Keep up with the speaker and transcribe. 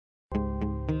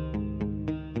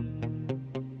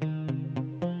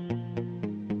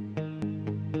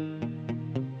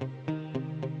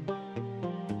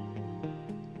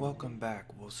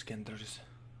Skinders.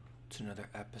 It's another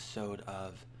episode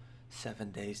of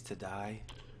 7 Days to Die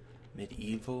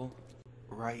Medieval.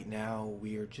 Right now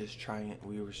we are just trying,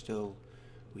 we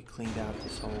cleaned out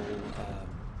this whole,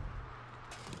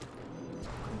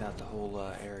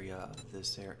 area of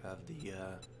this of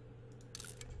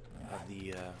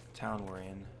the town we're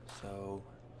in. So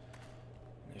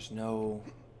there's no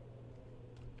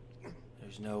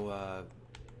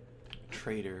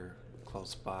trader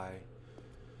close by.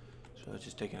 So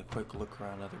just taking a quick look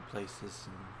around other places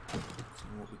and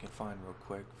seeing what we can find real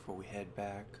quick before we head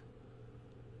back.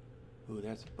 Ooh,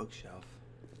 that's a bookshelf.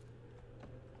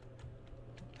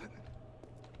 Let's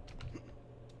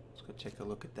go take a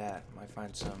look at that. Might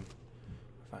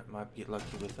get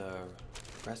lucky with a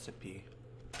recipe.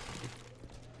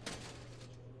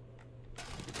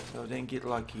 So didn't get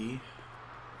lucky.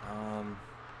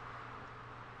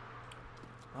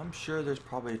 I'm sure there's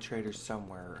probably a trader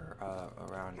somewhere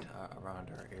around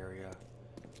our area.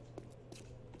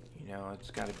 You know,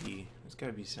 it's gotta be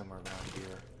somewhere around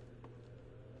here.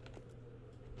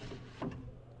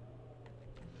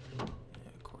 Yeah,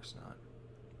 of course not.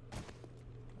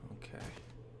 Okay.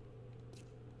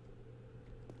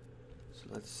 So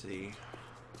let's see.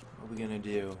 What are we gonna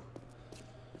do?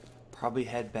 Probably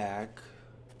head back.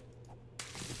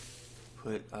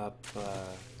 Put our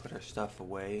stuff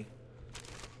away.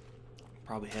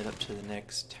 Probably head up to the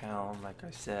next town, like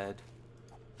I said.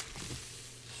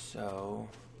 So,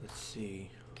 let's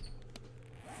see.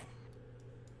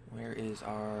 Where is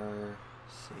our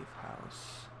safe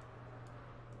house?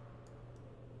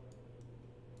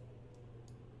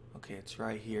 Okay, it's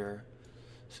right here.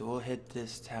 So we'll hit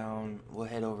this town. We'll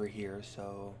head over here.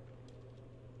 So,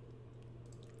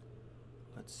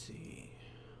 let's see.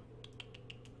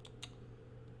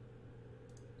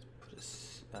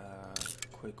 Let's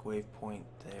put a quick waypoint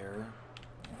there.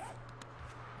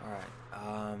 Alright,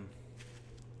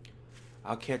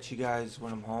 I'll catch you guys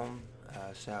when I'm home,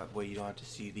 so that way you don't have to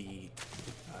see the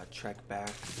trek back,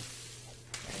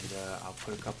 and I'll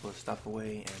put a couple of stuff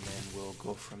away and then we'll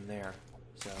go from there.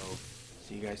 So,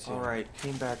 see you guys soon. Alright,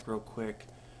 came back real quick.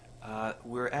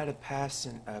 We're at a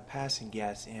passing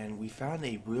gas, and we found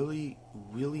a really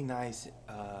nice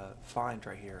find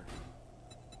right here.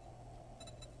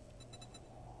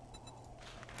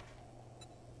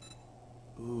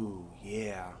 Ooh,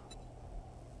 yeah.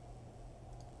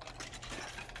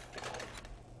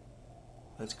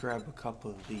 Let's grab a couple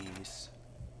of these.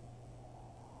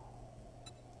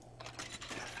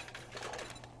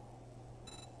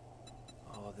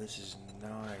 Oh, this is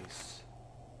nice.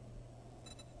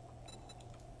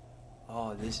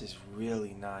 Oh, this is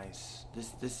really nice.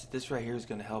 This right here is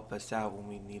going to help us out when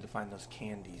we need to find those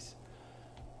candies.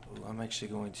 Ooh, I'm actually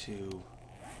going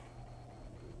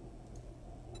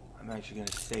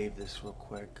to save this real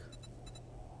quick.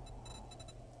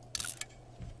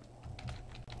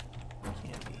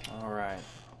 Candy. Alright.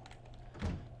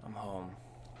 I'm home.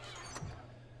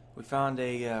 We found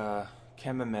a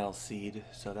chamomile seed,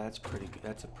 so that's a pretty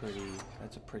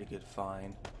good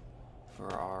find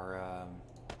for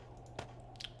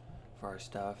our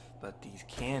stuff. But these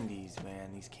candies,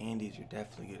 man, these candies are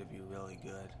definitely gonna be really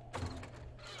good.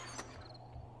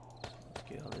 So let's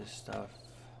get all this stuff.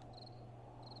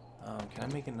 Can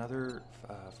I make another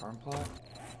farm plot?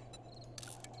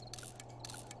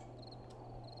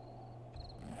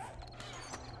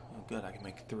 Oh, good, I can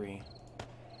make 3.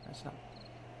 That's not...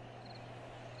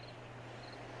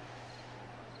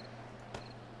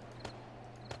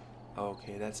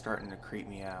 Okay, that's starting to creep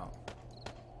me out.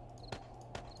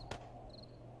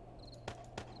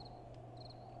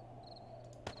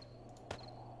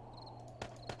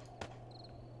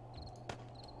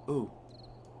 Ooh.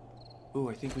 Ooh,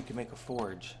 I think we can make a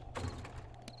forge.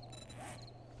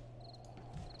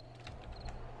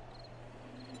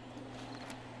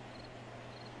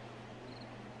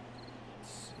 Let's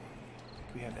see. I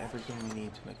think we have everything we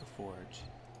need to make a forge.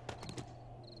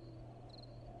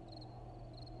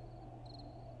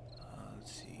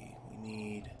 Let's see. We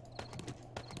need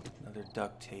another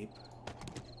duct tape.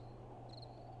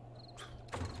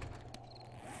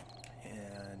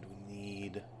 And we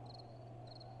need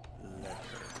leather.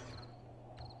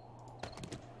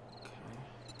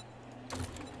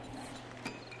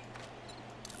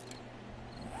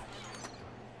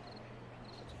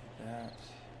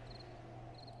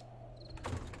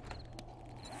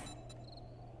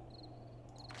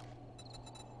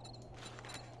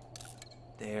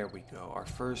 There we go. Our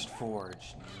first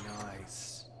forge.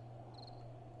 Nice.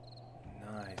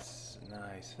 Nice,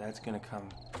 nice. That's gonna come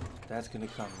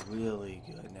really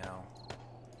good now.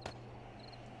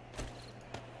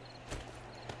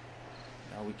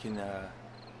 Now we can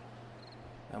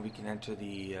Now we can enter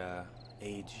the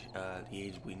age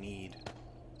we need.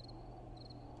 Let's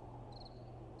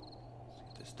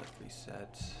get this stuff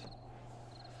reset.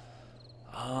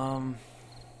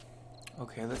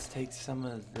 Okay, let's take some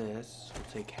of this.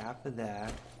 We'll take half of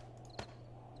that.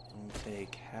 And we'll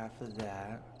take half of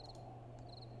that.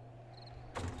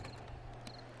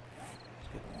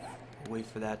 We'll wait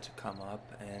for that to come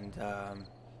up, and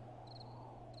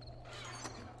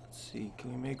let's see,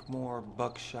 can we make more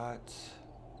buckshot?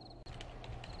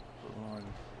 Hold on.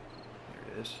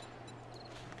 There it is.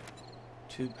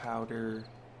 2 powder,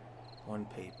 1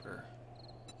 paper.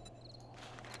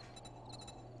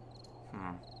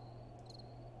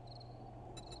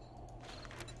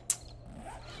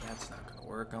 That's not gonna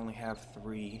work. I only have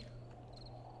 3.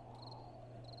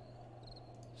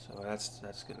 So that's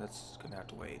gonna have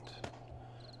to wait.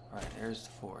 Alright, there's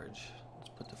the forge. Let's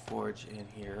put the forge in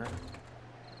here.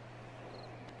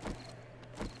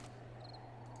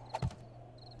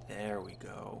 There we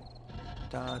go.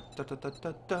 Da da da da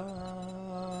da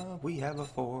da. We have a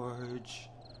forge.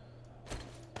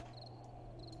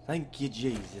 Thank you,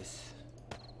 Jesus.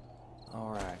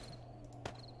 Alright.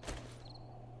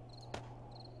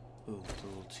 Ooh, it's a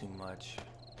little too much.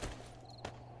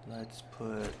 Let's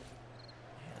put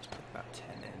about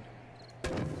 10 in.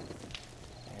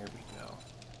 There we go.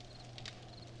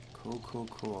 Cool, cool,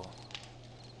 cool.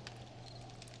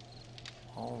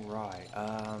 Alright,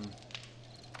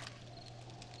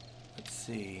 let's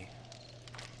see.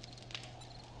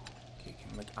 Okay,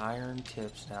 can make iron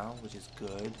tips now, which is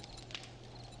good.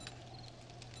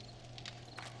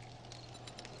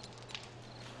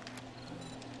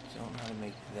 Don't know how to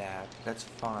make that. That's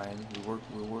fine.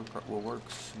 We'll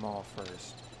work small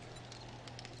first.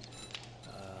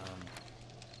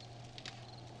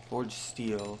 Forged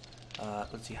steel.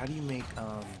 Let's see. How do you make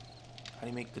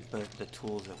the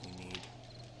tools that we need?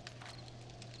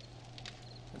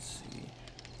 Let's see.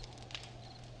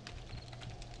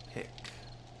 Pick.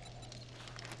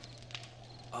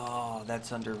 Oh,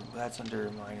 that's under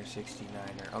minor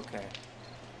 69er. Okay. Okay.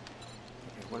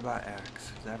 What about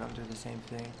axe? Is that under the same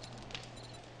thing?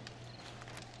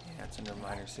 Yeah, it's under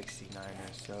minor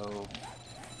 69er. So.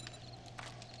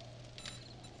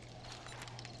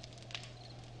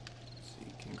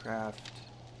 Craft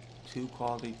 2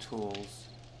 quality tools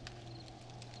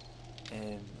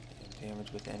and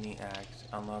damage with any axe.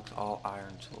 Unlocks all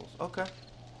iron tools. Okay.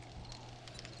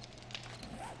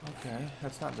 Okay,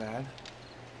 that's not bad.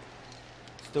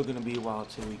 Still gonna be a while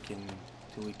till we can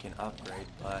upgrade,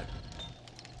 but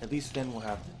at least then we'll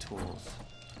have the tools.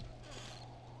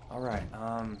 Alright,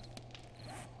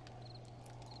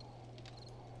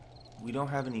 we don't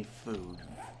have any food.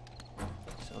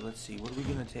 So let's see, what are we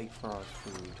gonna take for our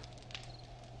food?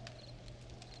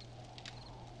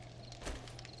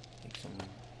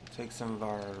 Take some of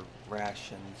our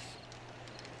rations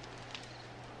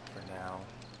for now.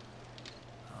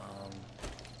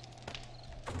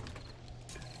 Let's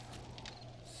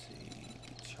see,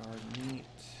 charred meat.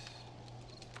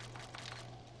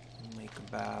 We'll make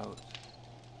about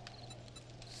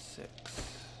 6.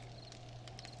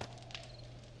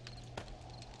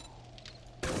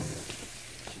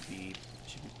 Should be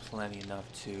plenty enough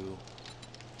to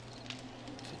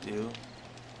do,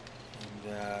 and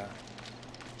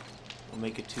we'll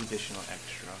make it 2 additional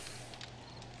extra.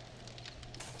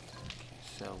 Okay,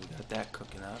 so we got that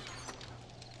cooking up.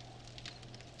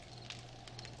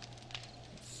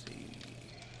 Let's see.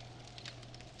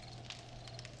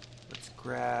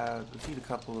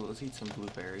 Let's eat some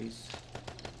blueberries.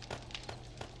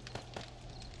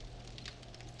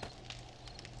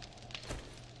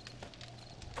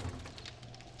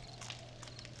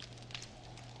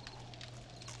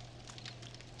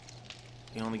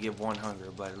 You only get 1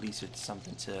 hunger, but at least it's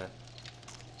something to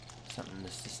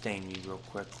sustain me real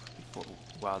quick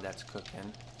while that's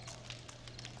cooking.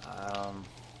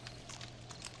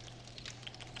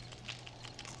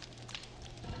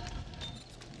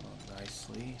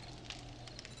 Nicely.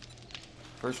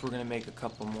 First, we're gonna make a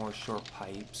couple more short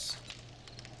pipes.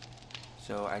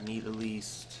 So I need at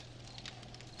least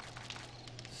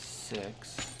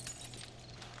 6. So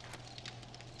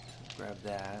grab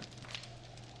that.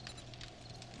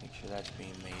 Make sure that's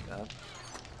being made up.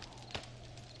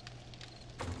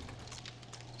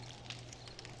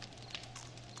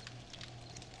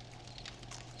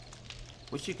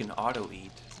 Wish you can auto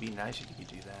eat. It'd be nice if you could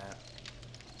do that.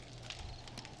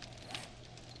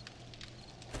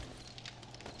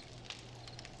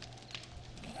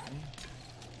 Okay.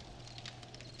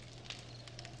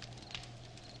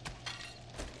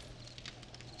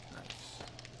 Nice.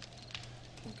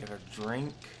 Can get our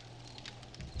drink.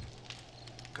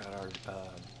 Got our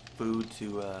food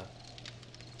to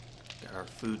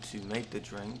make the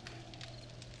drink.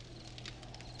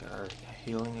 Got our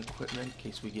healing equipment in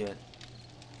case we get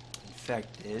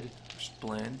infected or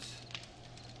splint.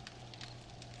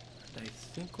 I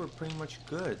think we're pretty much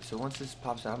good. So once this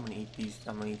pops out, I'm gonna eat these.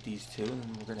 I'm gonna eat these too, and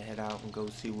then we're gonna head out and go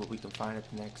see what we can find at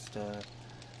the next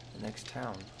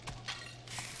town.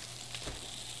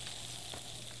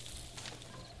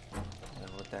 And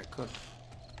let that cook.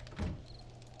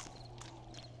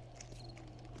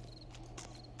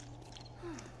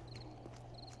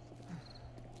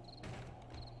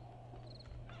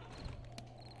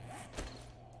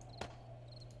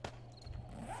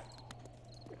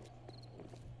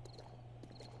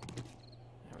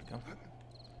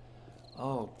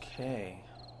 Okay.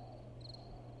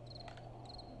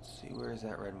 Let's see, where is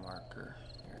that red marker?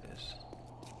 There it is.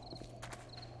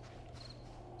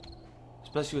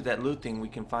 Especially with that loot thing, we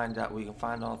can find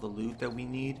all the loot that we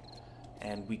need,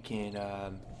 and we can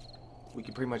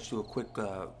pretty much do a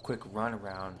quick run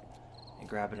around and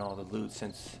grabbing all the loot,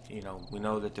 since we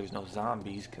know that there's no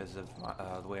zombies because of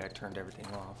the way I turned everything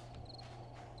off.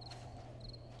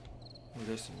 Ooh,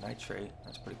 there's some nitrate.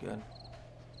 That's pretty good.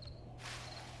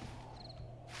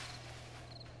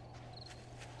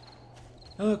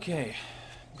 Okay,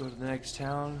 go to the next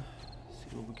town,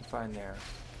 see what we can find there.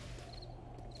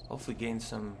 Hopefully gain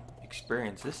some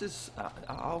experience. This is,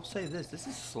 I'll say this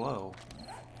is slow.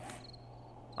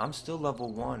 I'm still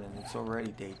level 1 and it's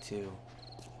already day 2.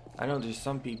 I know there's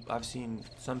some people, I've seen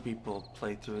some people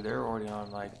play through, they're already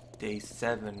on like day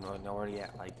 7 and already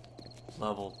at like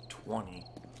level 20.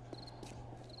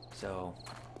 So,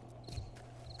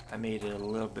 I made it a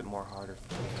little bit more harder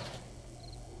for me.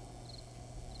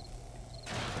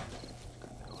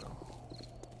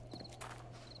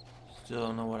 Still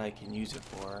don't know what I can use it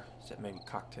for, except maybe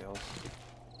cocktails.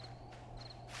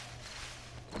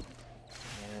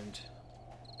 And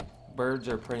birds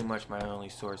are pretty much my only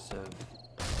source.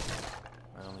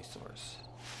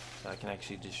 So I can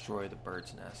actually destroy the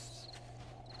birds' nests.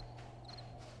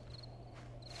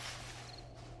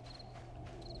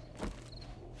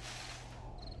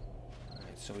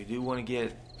 Alright, so we do want to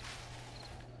get,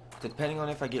 depending on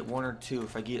if I get 1 or 2,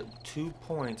 if I get 2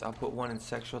 points, I'll put 1 in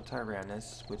Sexual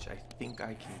Tyrannus, which I think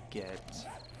I can get.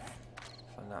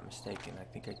 If I'm not mistaken, I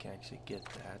think I can actually get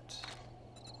that.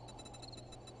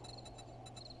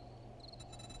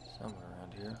 Somewhere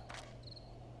around here.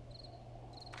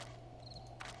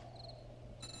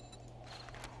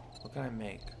 What can I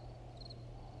make?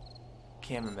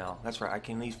 Chamomile. That's right, I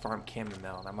can at least farm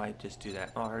chamomile, and I might just do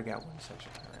that. Oh, I already got 1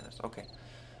 Sexual Tyrannus. Okay.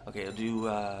 Okay, I'll do,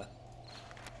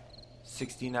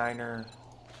 69er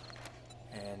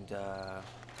and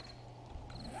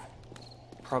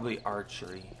probably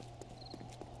archery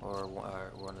or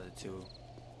one of the two.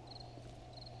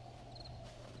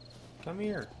 Come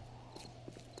here.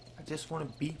 I just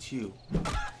want to beat you.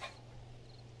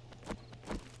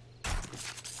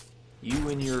 You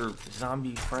and your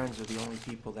zombie friends are the only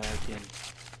people that I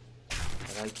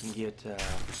can get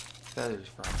feathers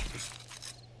from.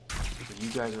 So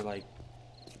you guys are like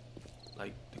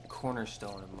the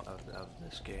cornerstone of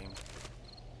this game.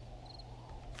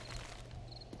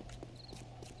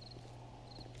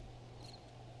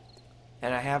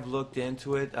 And I have looked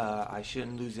into it. I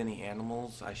shouldn't lose any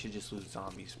animals. I should just lose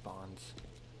zombie spawns.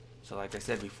 So like I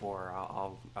said before,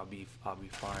 I'll be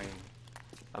fine.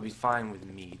 I'll be fine with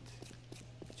meat.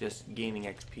 Just gaining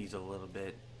XP's a little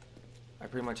bit. I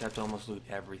pretty much have to almost loot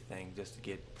everything just to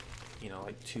get,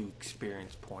 like 2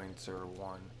 experience points or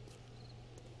 1.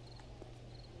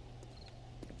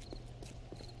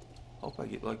 Hope I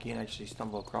get lucky and actually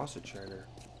stumble across a treasure.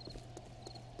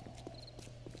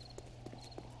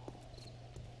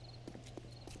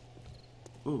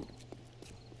 Ooh,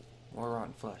 more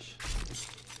rotten flesh.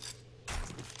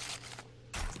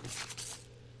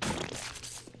 The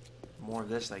more of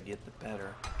this I get, the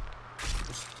better.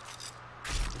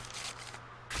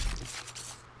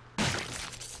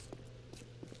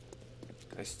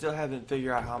 I still haven't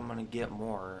figured out how I'm gonna get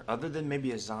more, other than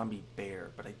maybe a zombie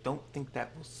bear, but I don't think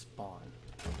that will spawn.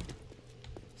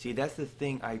 See, that's the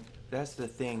thing. I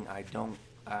don't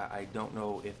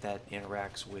know if that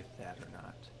interacts with that or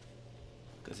not.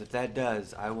 Because if that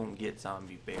does, I won't get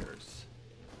zombie bears.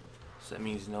 So that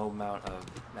means no amount of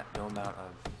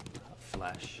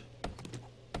flesh,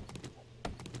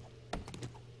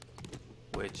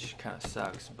 which kind of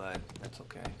sucks, but that's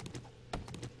okay.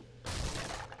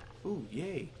 Ooh,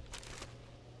 yay!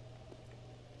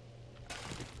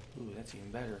 Ooh, that's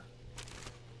even better.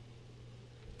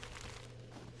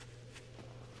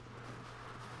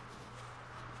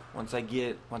 Once I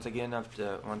get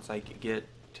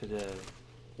to the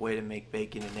way to make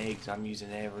bacon and eggs, I'm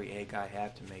using every egg I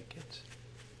have to make it.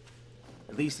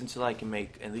 At least until I can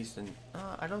make, at least in,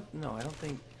 I don't know,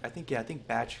 I think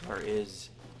bachelor is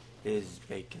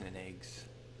bacon and eggs.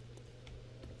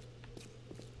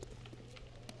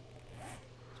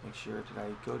 Let's make sure, did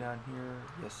I go down here?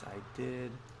 Yes, I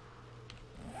did.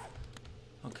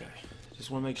 Okay, just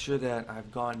want to make sure that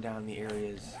I've gone down the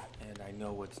areas and I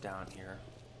know what's down here.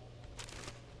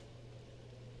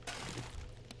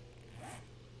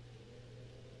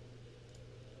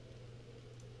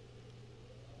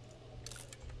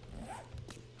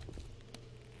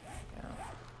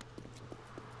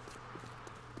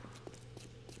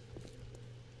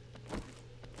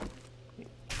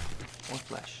 More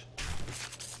flesh.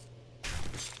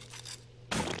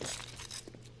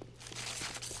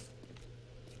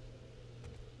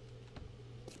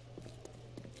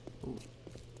 Ooh.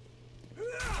 Let's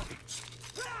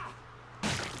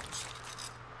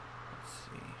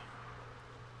see.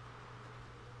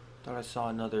 Thought I saw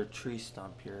another tree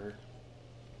stump here.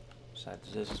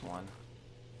 Besides this one.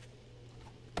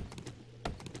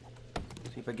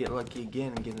 See if I get lucky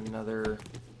again and get another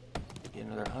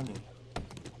honey.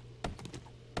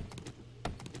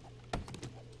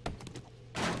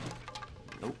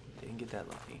 Nope, didn't get that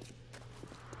lucky.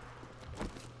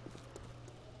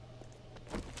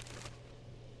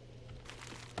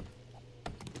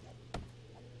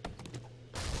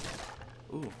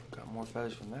 Ooh, got more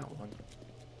feathers from that one.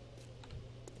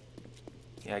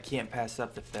 Yeah, I can't pass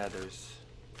up the feathers.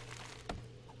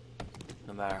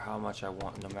 No matter how much I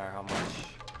want, no matter how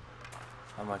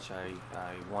much I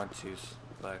want to,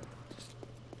 but just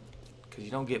because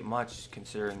you don't get much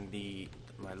considering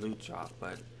my loot drop,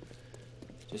 but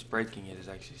just breaking it is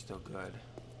actually still good.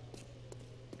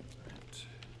 Right.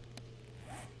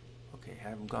 Okay,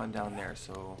 haven't gone down there,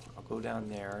 so I'll go down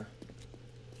there,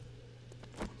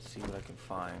 see what I can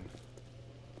find.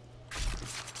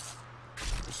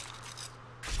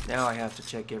 Now I have to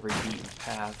check every beaten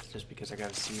path just because I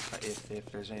gotta see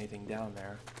if there's anything down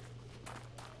there.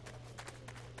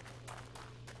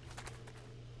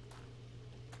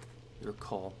 You're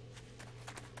coal.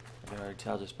 I can already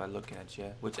tell just by looking at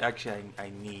you, which actually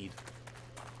I need.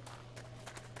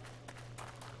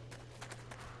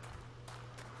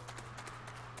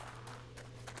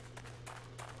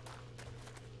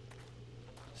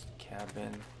 Just a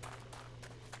cabin.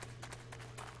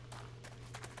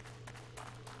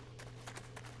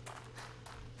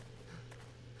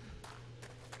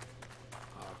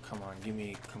 Come on,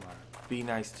 come on. Be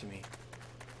nice to me.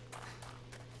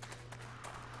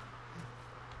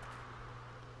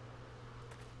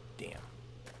 Damn.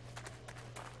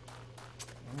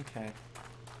 Okay.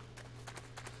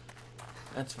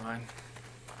 That's fine.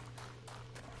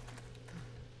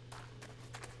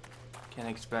 Can't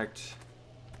expect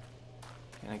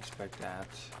that.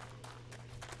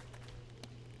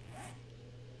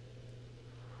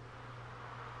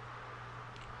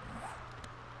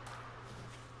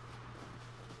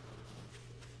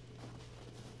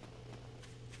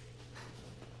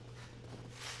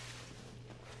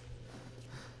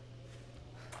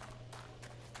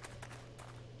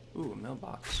 Ooh, a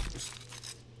mailbox.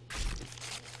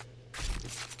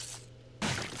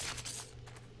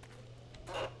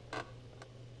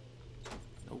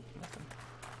 Nope, nothing.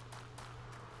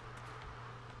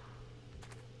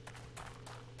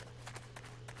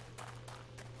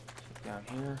 Check down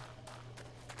here.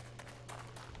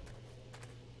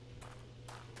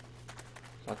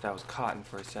 Thought that was cotton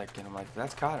for a second. I'm like, if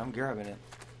that's cotton, I'm grabbing it.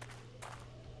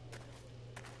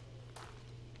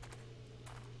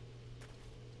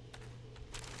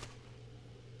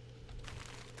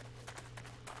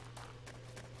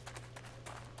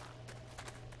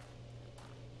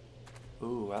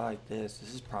 Ooh, I like this.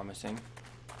 This is promising.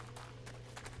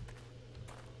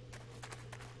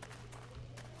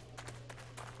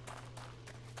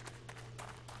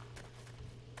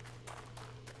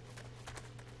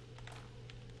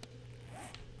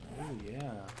 Oh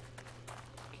yeah.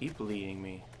 Keep leading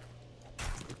me.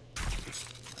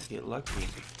 I get lucky.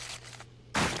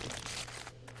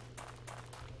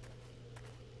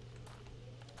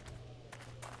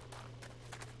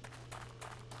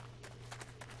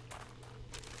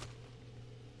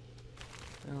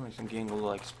 At least I'm getting a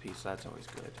little XP, so that's always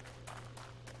good.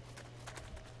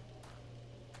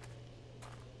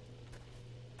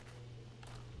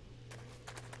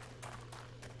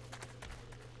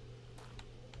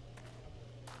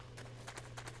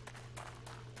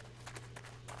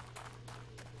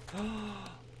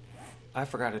 I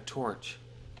forgot a torch.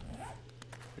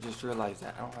 I just realized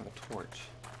that. I don't have a torch.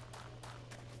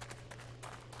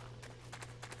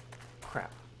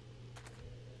 Crap.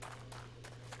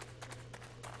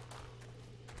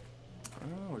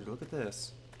 downwards. Look at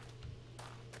this.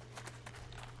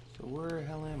 So where the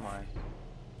hell am I?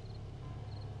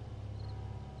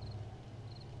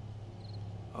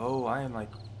 Oh, I am like...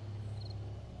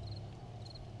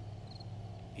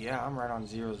 Yeah, I'm right on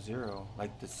 0, 0.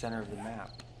 Like the center of the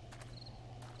map.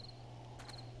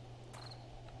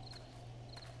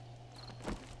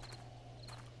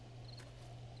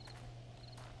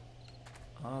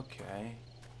 Okay.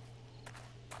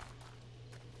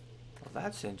 Well,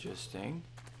 that's interesting.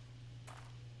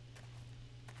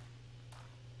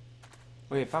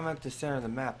 Wait, if I'm at the center of the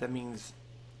map, that means...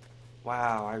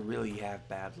 Wow, I really have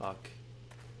bad luck.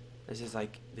 This is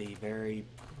like the very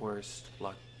worst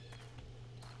luck.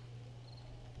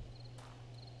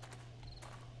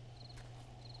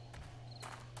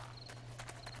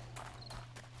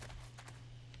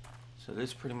 So this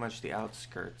is pretty much the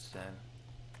outskirts then.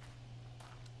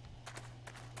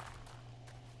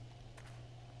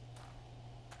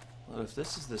 Well, if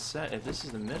this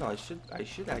is the middle, I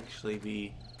should actually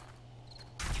be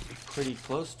pretty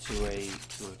close to a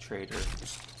trader.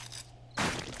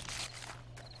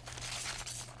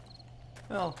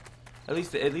 Well, at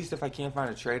least if I can't find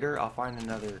a trader, I'll find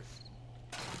another.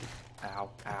 Ow!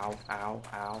 Ow! Ow!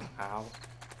 Ow! Ow!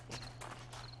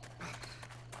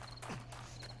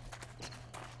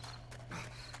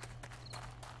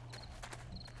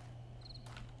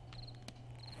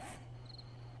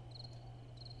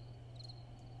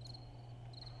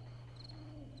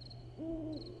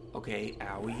 Okay,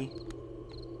 owie.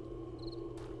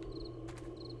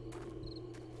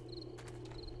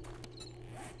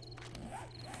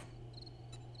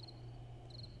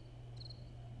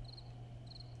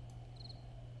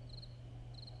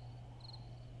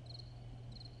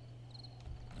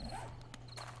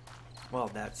 Well,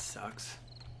 that sucks.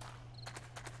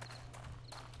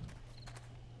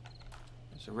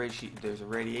 There's a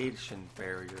radiation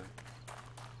barrier.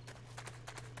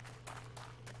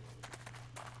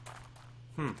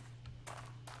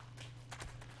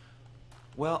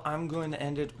 Well, I'm going to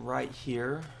end it right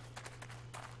here.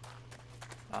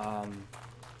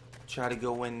 Try to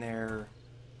go in there.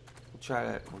 We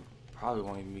probably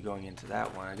won't even be going into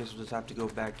that one. I guess we'll just have to go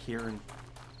back here and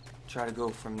try to go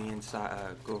from the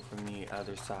inside, go from the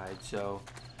other side. So,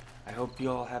 I hope you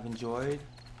all have enjoyed.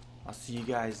 I'll see you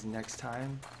guys next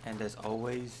time. And as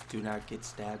always, do not get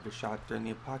stabbed or shot during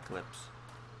the apocalypse.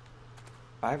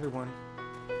 Bye, everyone.